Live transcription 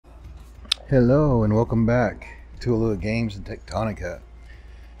Hello and welcome back to Alua Games and Tectonica.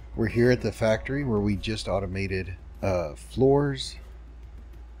 We're here at the factory where we just automated floors,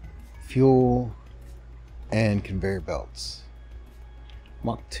 fuel, and conveyor belts.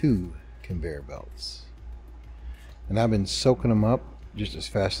 Mach 2 conveyor belts. And I've been soaking them up just as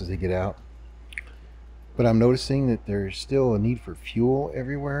fast as they get out. But I'm noticing that there's still a need for fuel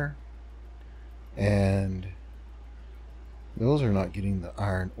everywhere. And those are not getting the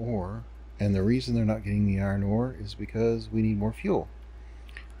iron ore. And the reason they're not getting the iron ore is because we need more fuel.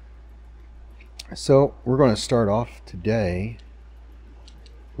 So we're going to start off today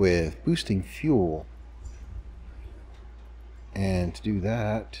with boosting fuel. And to do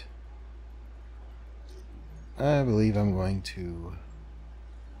that, I believe I'm going to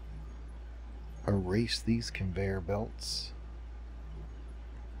erase these conveyor belts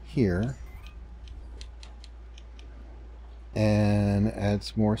here and add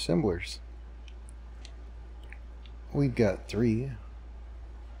some more assemblers. We've got 3,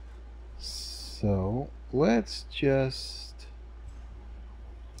 so let's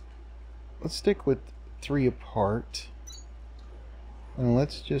stick with 3 apart, and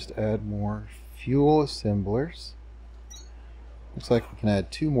let's just add more fuel assemblers. Looks like we can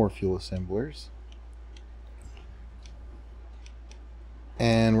add 2 more fuel assemblers,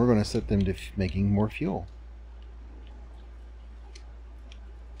 and we're going to set them to making more fuel.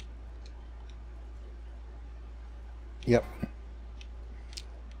 Yep,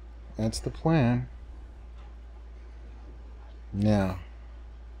 that's the plan. Now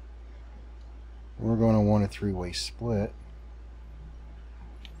we're going to want a 3-way split,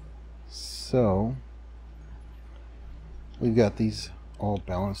 so we've got these all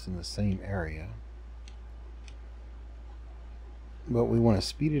balanced in the same area, but we want to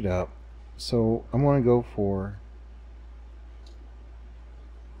speed it up, so I'm going to go for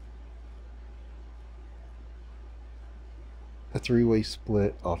a 3-way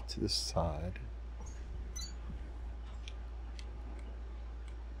split off to the side.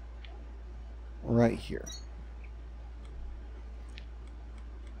 Right here.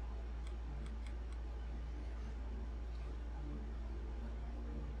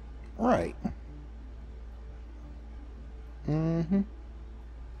 Right.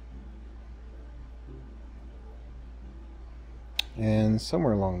 And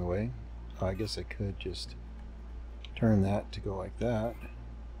somewhere along the way, I guess I could just turn that to go like that.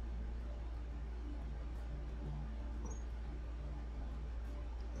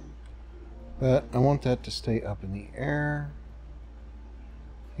 But I want that to stay up in the air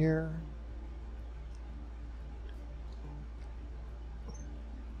here.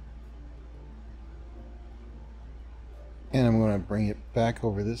 And I'm going to bring it back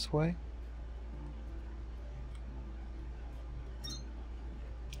over this way.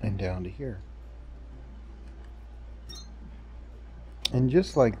 And down to here. And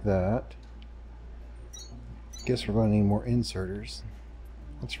just like that, I guess we're going to need more inserters.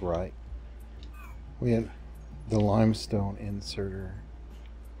 That's right. We had the limestone inserter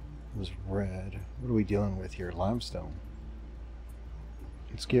was red. What are we dealing with here? Limestone.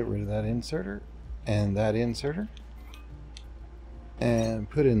 Let's get rid of that inserter and that inserter and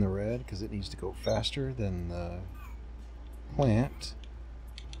put in the red because it needs to go faster than the plant.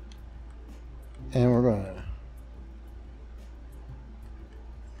 And we're going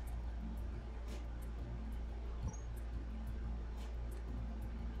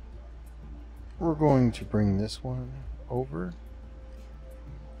to bring this one over.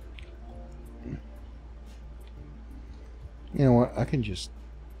 You know what? I can just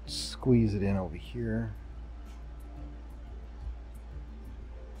squeeze it in over here.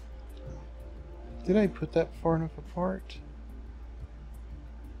 Did I put that far enough apart?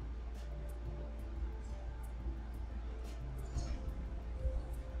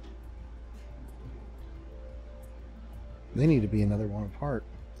 They need to be another one apart.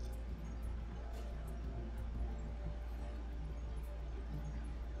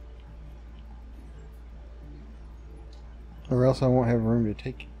 Or else I won't have room to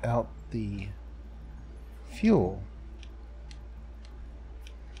take out the fuel.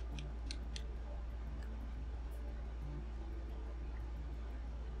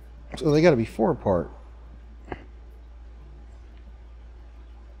 So they got to be 4 apart.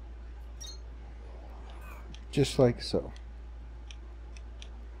 Just like so.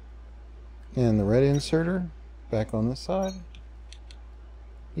 And the red inserter back on this side.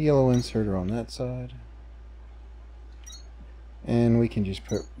 The yellow inserter on that side. And we can just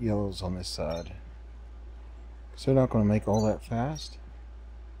put yellows on this side. So they're not going to make all that fast.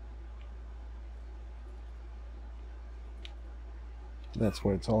 That's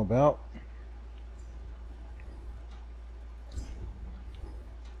what it's all about.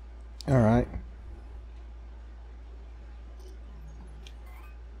 Alright.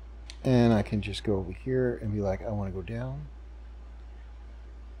 And I can just go over here and be like, I want to go down.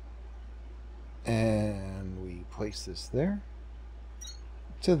 And we place this there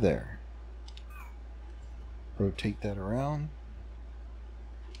to there. Rotate that around.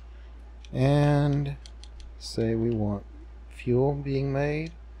 And say we want fuel being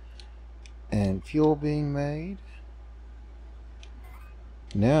made and fuel being made.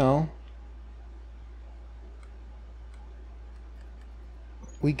 Now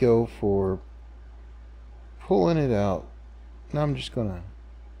we go for pulling it out. Now I'm just gonna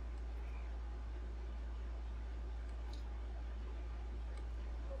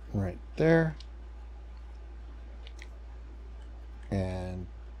right there and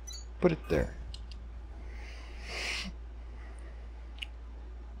put it there.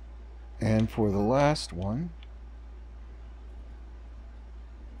 And for the last one,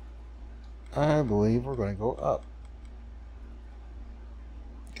 I believe we're going to go up.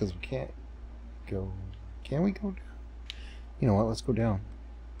 Because we can't go... Can we go down? You know what? Let's go down.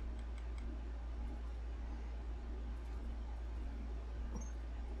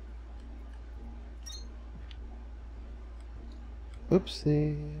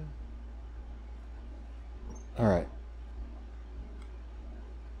 Oopsie. Alright.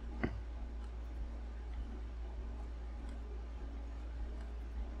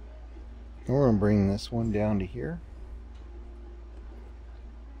 We're going to bring this one down to here.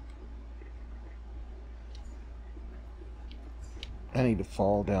 I need to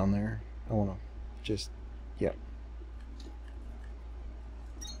fall down there. I want to just, yep.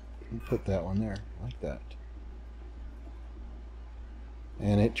 And put that one there, like that.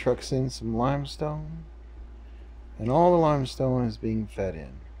 And it trucks in some limestone. And all the limestone is being fed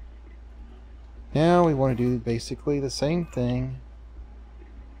in. Now we want to do basically the same thing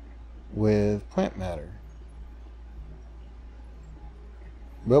with plant matter.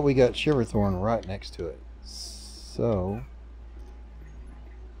 But we got Shiverthorn right next to it. So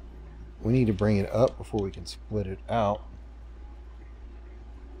we need to bring it up before we can split it out.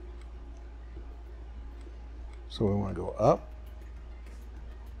 So we want to go up.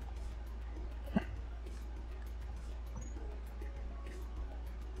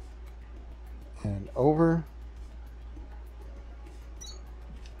 And over.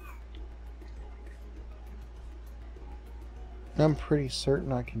 I'm pretty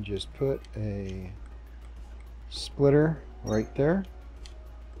certain I can just put a splitter right there.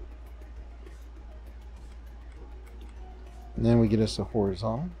 And then we get us a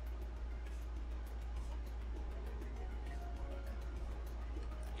horizontal.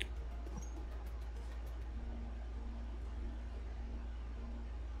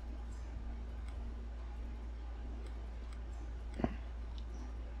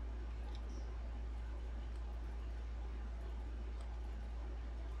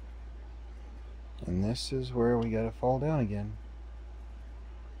 And this is where we gotta fall down again.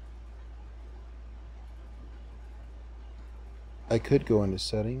 I could go into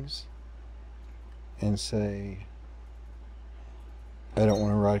settings and say I don't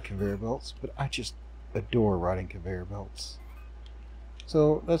want to ride conveyor belts, but I just adore riding conveyor belts.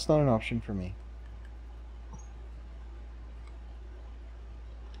 So that's not an option for me.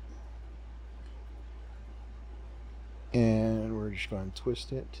 And we're just going to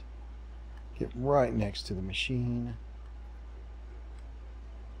twist it. Get right next to the machine.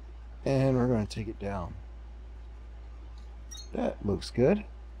 And we're going to take it down. That looks good.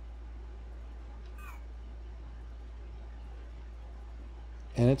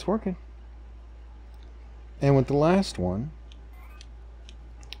 And it's working. And with the last one,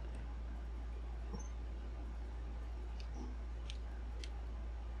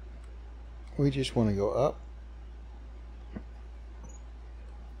 we just want to go up.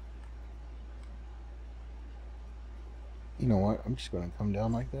 You know what? I'm just going to come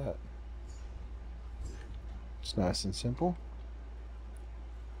down like that. It's nice and simple.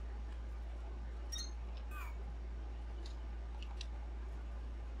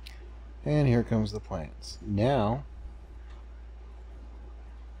 And here comes the plants. Now,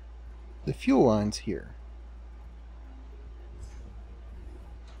 the fuel line's here.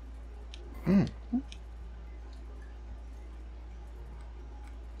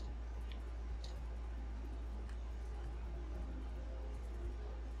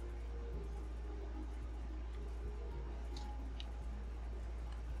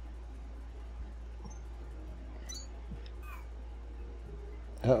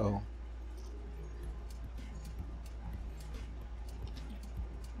 Uh-oh.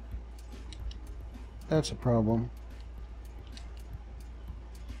 That's a problem.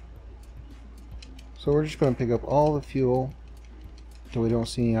 So we're just going to pick up all the fuel so we don't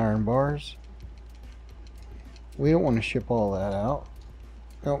see any iron bars. We don't want to ship all that out.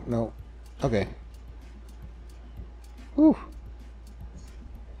 Nope, nope. Okay. Whew.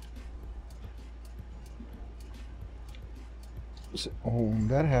 So, oh,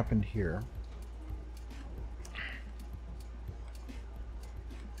 that happened here.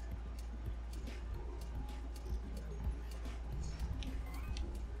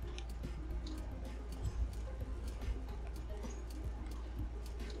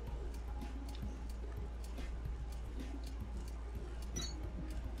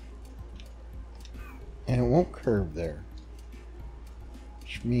 And it won't curve there,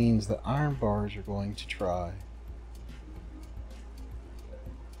 which means the iron bars are going to try.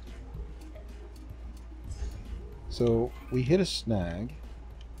 So we hit a snag.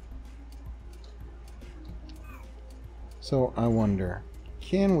 So I wonder,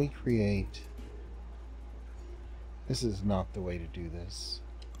 can we create... This is not the way to do this.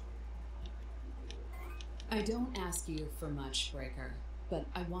 I don't ask you for much, Breaker, but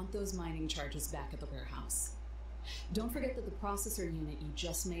I want those mining charges back at the warehouse. Don't forget that the processor unit you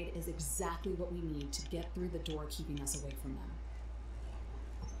just made is exactly what we need to get through the door keeping us away from them.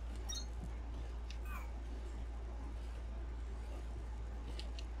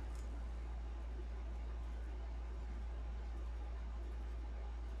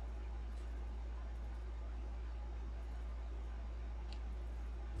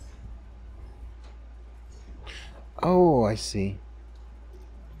 Oh, I see.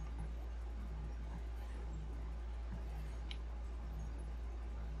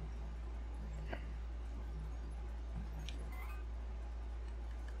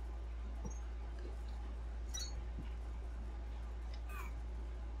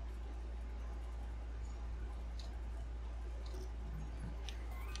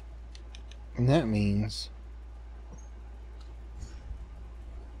 And that means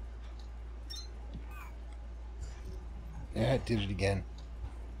yeah, it did it again.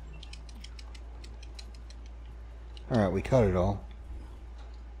 Alright, we cut it all.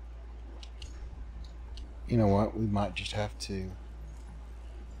 You know what? We might just have to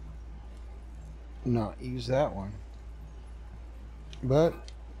not use that one. But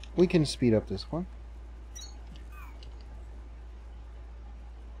we can speed up this one.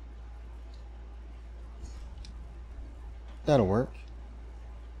 That'll work.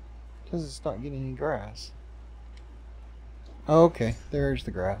 Because it's not getting any grass. Oh, okay, there's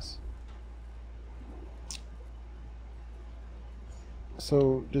the grass.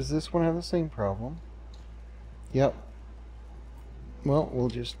 So, does this one have the same problem? Yep. Well, we'll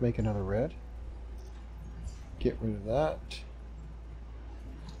just make another red. Get rid of that.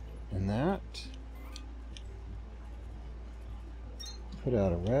 And that. Put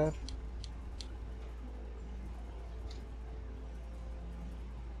out a red.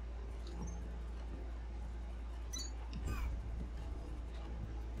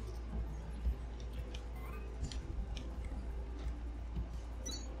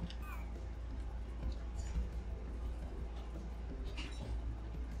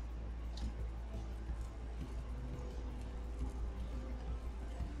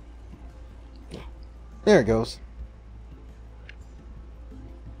 There it goes.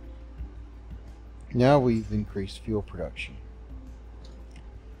 Now we've increased fuel production.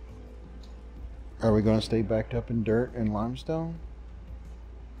 Are we going to stay backed up in dirt and limestone?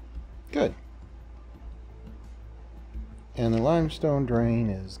 Good. And the limestone drain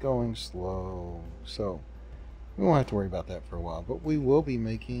is going slow, so we won't have to worry about that for a while. But we will be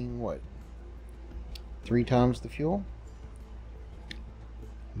making, what, 3 times the fuel?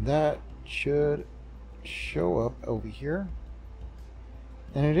 That should show up over here.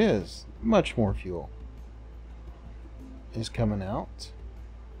 And it is. Much more fuel is coming out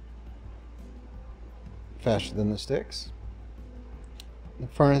faster than the sticks. The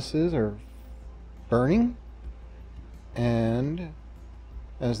furnaces are burning, and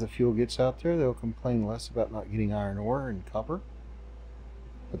as the fuel gets out there, they'll complain less about not getting iron ore and copper,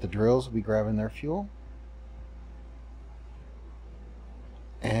 but the drills will be grabbing their fuel.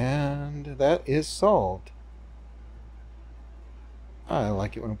 And that is solved. I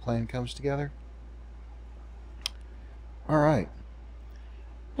like it when a plan comes together. Alright.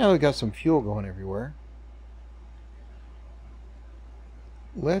 Now we've got some fuel going everywhere.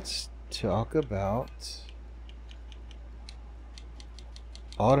 Let's talk about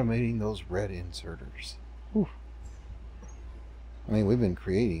automating those red inserters. Whew. I mean, we've been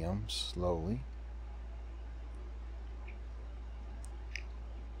creating them slowly.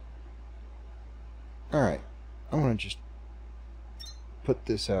 Alright, I'm going to just put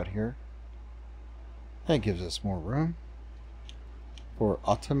this out here. That gives us more room for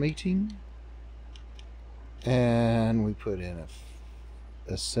automating. And we put in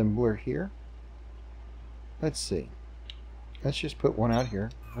a assembler here. Let's see. Let's just put one out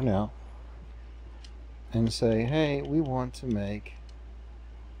here for now. And say, hey, we want to make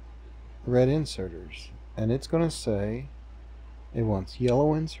red inserters. And it's going to say it wants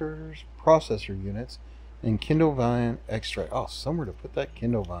yellow inserters, processor units, and Kindle Vine extract. Oh, somewhere to put that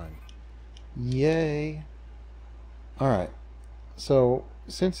Kindle Vine. Yay. Alright. So,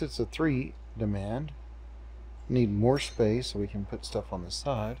 since it's a 3 demand, need more space so we can put stuff on the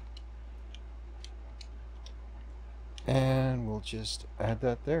side. And we'll just add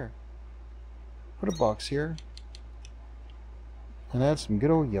that there. Put a box here. And add some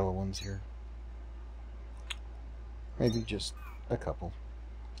good old yellow ones here. Maybe just a couple.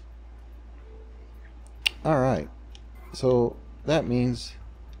 Alright. So that means...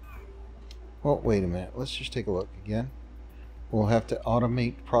 Well, wait a minute. Let's just take a look again. We'll have to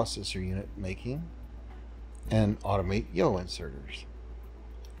automate processor unit making and automate yellow inserters.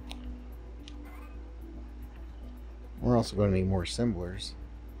 We're also going to need more assemblers.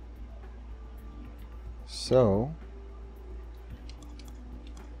 So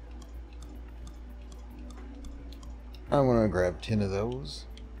I'm going to grab 10 of those,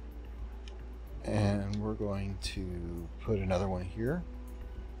 and we're going to put another one here.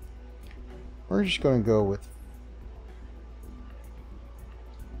 We're just going to go with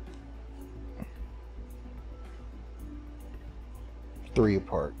three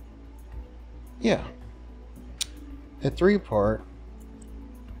apart. Yeah, at 3 apart,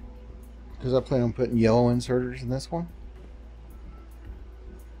 because I plan on putting yellow inserters in this one,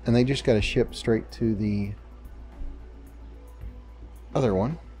 and they just got to ship straight to the other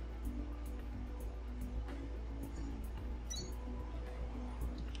one.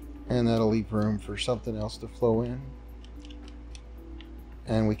 And that'll leave room for something else to flow in.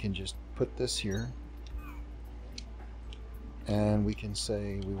 And we can just put this here. And we can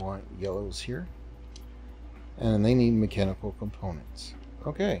say we want yellows here. And they need mechanical components.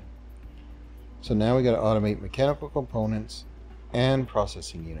 Okay. So now we got to automate mechanical components and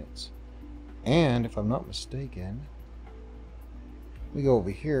processing units. And if I'm not mistaken, we go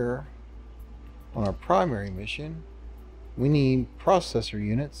over here on our primary mission. We need processor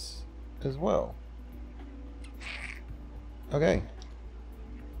units as well. Okay.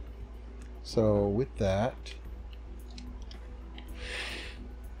 So with that,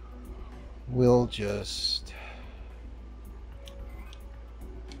 we'll just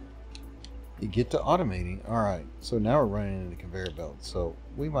get to automating. Alright, so now we're running into the conveyor belt. So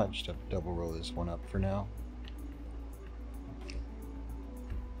we might just have to double roll this one up for now.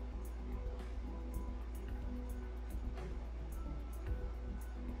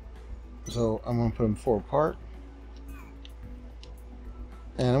 So I'm going to put them 4 apart.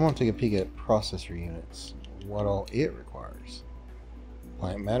 And I'm going to take a peek at processor units. What all it requires.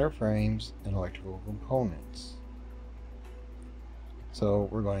 Plant matter frames and electrical components. So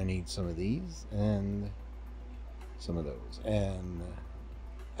we're going to need some of these and some of those. And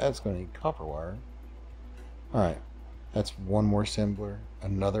that's going to need copper wire. Alright. That's one more assembler,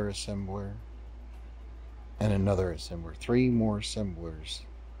 another assembler, and another assembler. 3 more assemblers.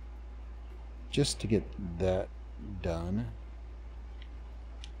 Just to get that done.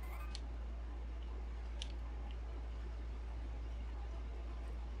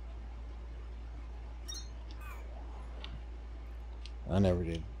 I never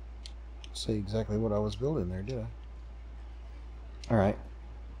did say exactly what I was building there, did I? Alright.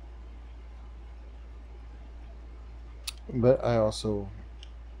 But I also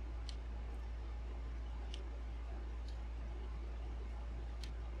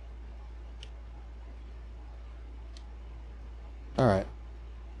Alright,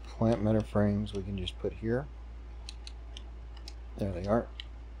 plant matter frames we can just put here. There they are.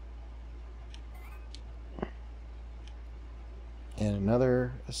 And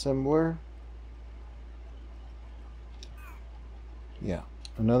another assembler. Yeah,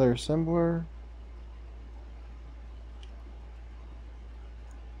 another assembler.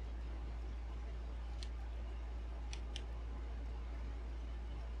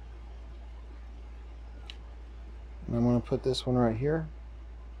 And I'm going to put this one right here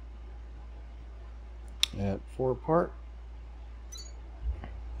at 4 apart.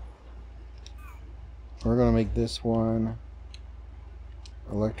 We're going to make this one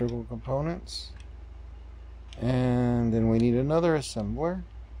electrical components, and then we need another assembler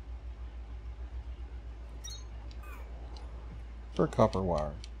for copper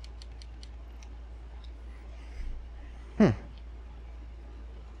wire.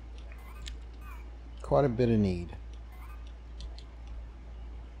 quite a bit of need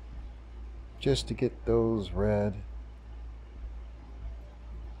just to get those red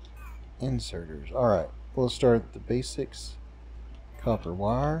inserters. Alright, we'll start at the basics. Copper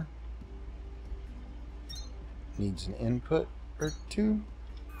wire needs an input or two,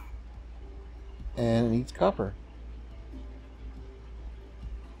 and it needs copper.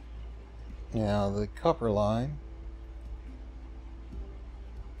 Now the copper line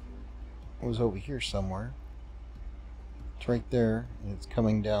was over here somewhere. It's right there, and it's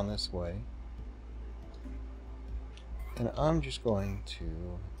coming down this way. And I'm just going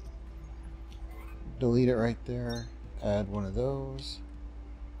to delete it right there, add one of those,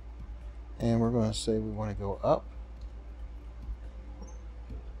 and we're going to say we want to go up.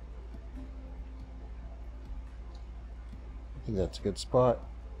 I think that's a good spot,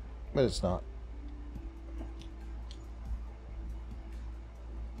 but it's not.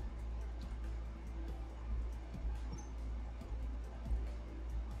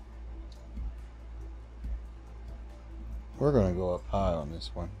 We're going to go up high on this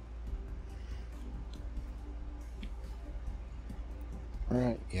one.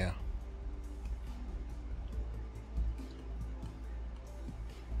 Alright, yeah.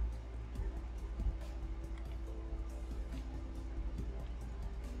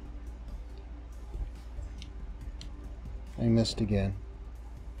 I missed again.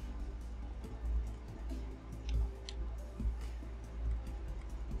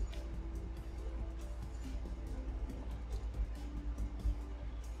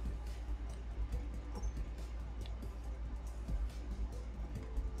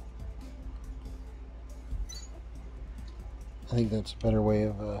 I think that's a better way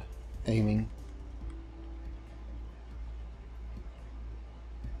of aiming.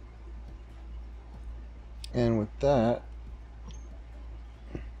 And with that,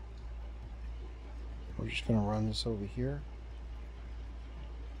 we're just going to run this over here.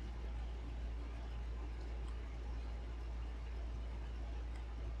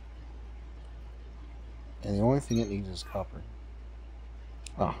 And the only thing it needs is copper.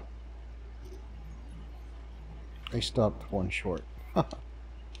 Ah. I stopped one short.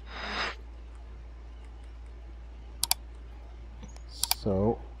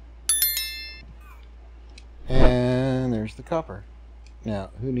 So, and there's the copper. Now,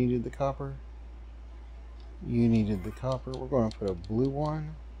 who needed the copper? You needed the copper. We're going to put a blue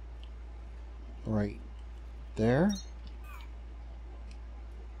one right there.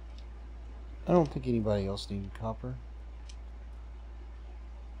 I don't think anybody else needed copper.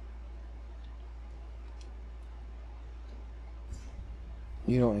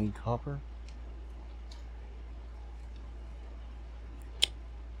 You don't need copper.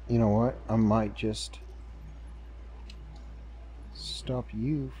 You know what? I might just stop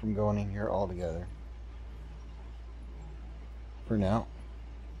you from going in here altogether. For now.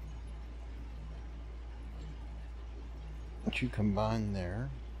 Let you combine there.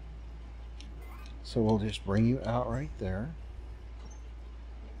 So we'll just bring you out right there.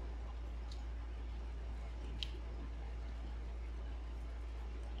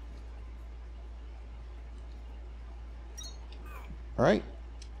 Alright,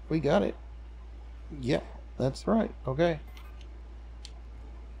 we got it. Yeah, that's right. Okay.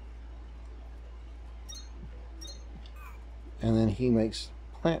 And then he makes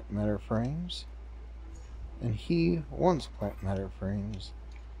plant matter frames. And he wants plant matter frames.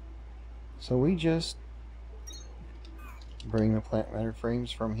 So we just bring the plant matter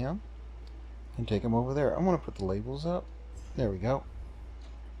frames from him and take them over there. I'm going to put the labels up. There we go.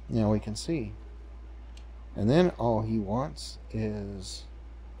 Now we can see. And then all he wants is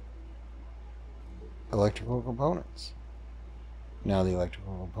electrical components. Now the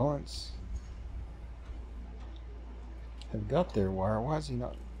electrical components have got their wire. Why is he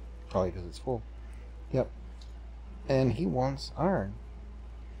not? Probably because it's full. Yep. And he wants iron.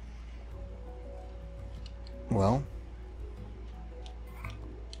 Well,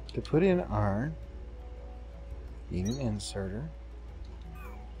 to put in iron, you need an inserter,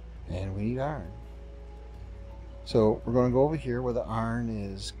 and we need iron. So we're going to go over here where the iron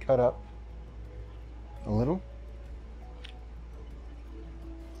is cut up a little.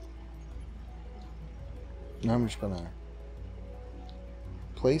 Now I'm just going to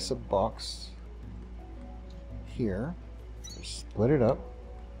place a box here, split it up,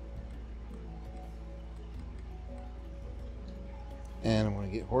 and I'm going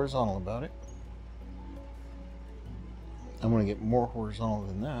to get horizontal about it. I'm going to get more horizontal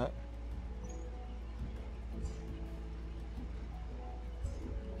than that.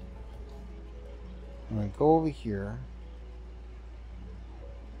 I'm going to go over here.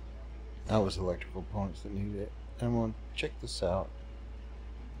 That was electrical components that needed it. And we'll check this out.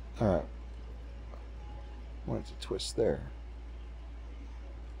 Alright. Want to twist there.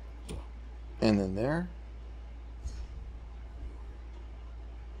 And then there.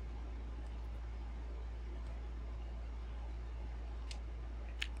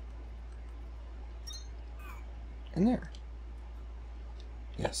 And there.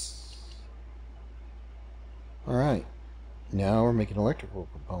 Yes. Alright. Now we're making electrical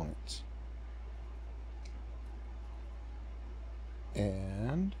components.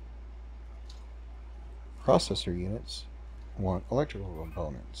 And processor units want electrical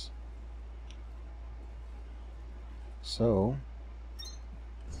components. So,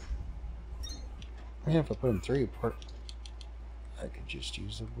 if I put them 3 apart, I could just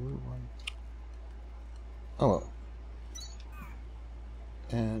use a blue one. Oh well.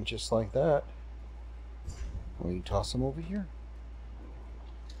 And just like that, we toss him over here.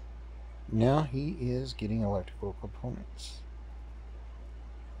 Now he is getting electrical components.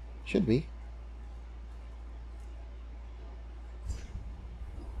 Should be.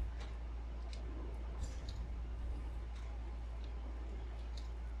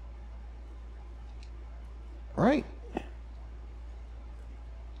 Right.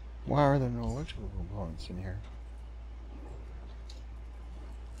 Why are there no electrical components in here?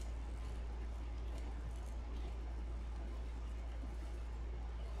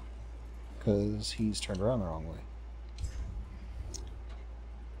 Because he's turned around the wrong way.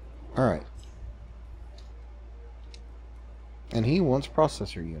 Alright. And he wants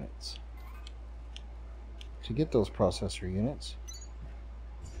processor units. To get those processor units,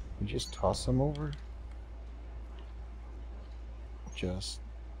 we just toss them over. Just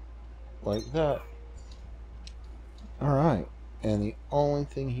like that. Alright. And the only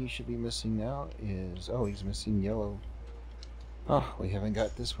thing he should be missing now is... oh, he's missing yellow. Oh, we haven't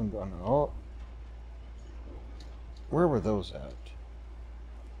got this one going. Oh. Where were those at?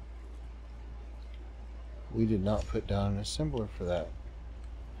 We did not put down an assembler for that.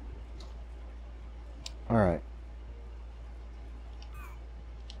 Alright.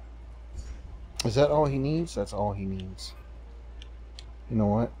 Is that all he needs? That's all he needs. You know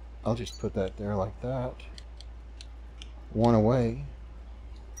what? I'll just put that there like that. One away.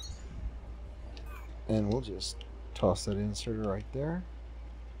 And we'll just toss that inserter right there.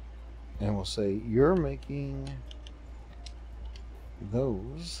 And we'll say, you're making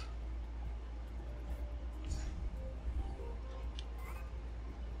those.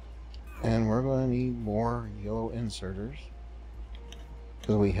 And we're going to need more yellow inserters.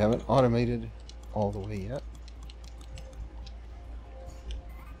 Because we haven't automated all the way yet.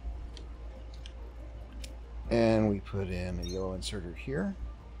 And we put in a yellow inserter here.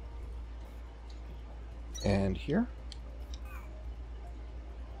 And here.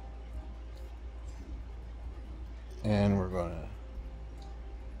 And we're going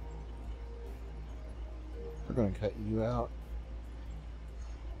to cut you out.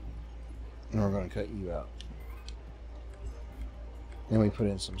 And we're going to cut you out. Then we put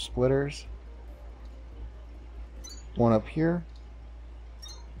in some splitters. One up here.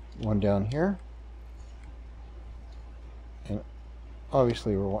 One down here. And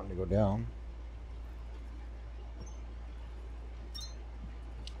obviously we're wanting to go down.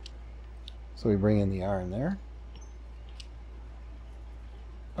 So we bring in the iron there.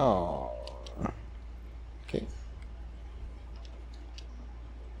 Oh. Okay.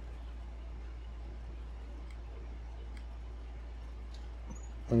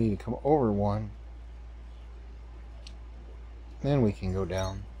 We need to come over one. Then we can go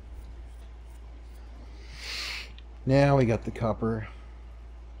down. Now we got the copper.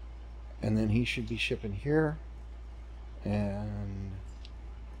 And then he should be shipping here. And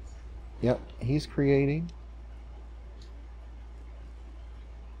yep, he's creating.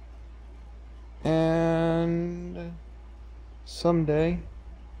 And someday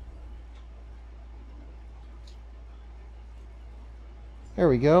there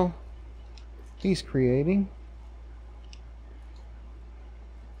we go. He's creating.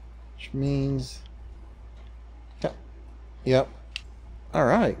 Which means yep.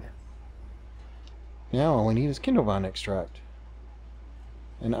 Alright. Now all we need is Kindlevine extract.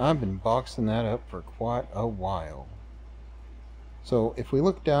 And I've been boxing that up for quite a while. So if we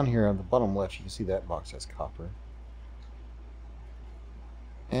look down here on the bottom left, you can see that box has copper.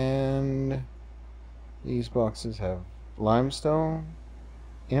 And these boxes have limestone,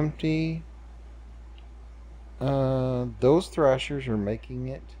 empty. Those thrashers are making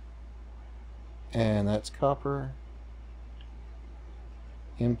it. And that's copper.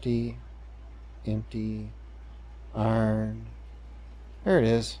 Empty, empty, iron. There it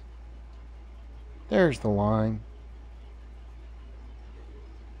is. There's the line.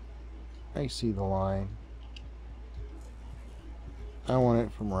 I see the line. I want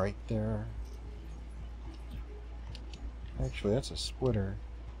it from right there. Actually, that's a splitter.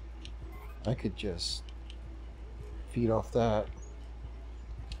 I could just feed off that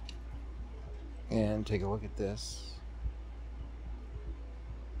and take a look at this.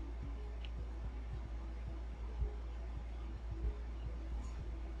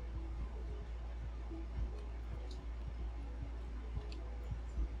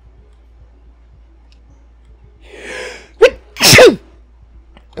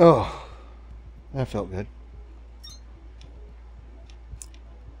 Oh, that felt good.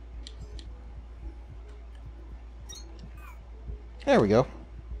 There we go.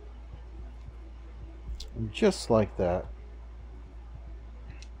 Just like that.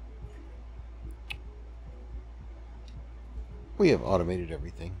 We have automated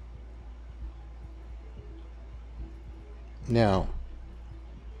everything. Now,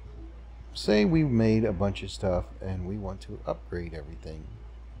 say we made a bunch of stuff and we want to upgrade everything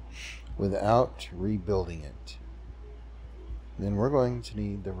without rebuilding it. Then we're going to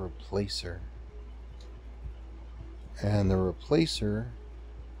need the replacer. And the replacer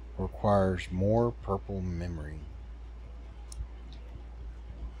requires more purple memory.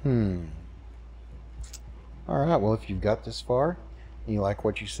 Alright, well, if you've got this far and you like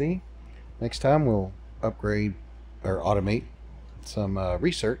what you see, next time we'll upgrade or automate some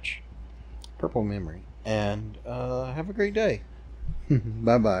research, purple memory, and have a great day.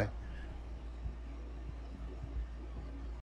 Bye-bye.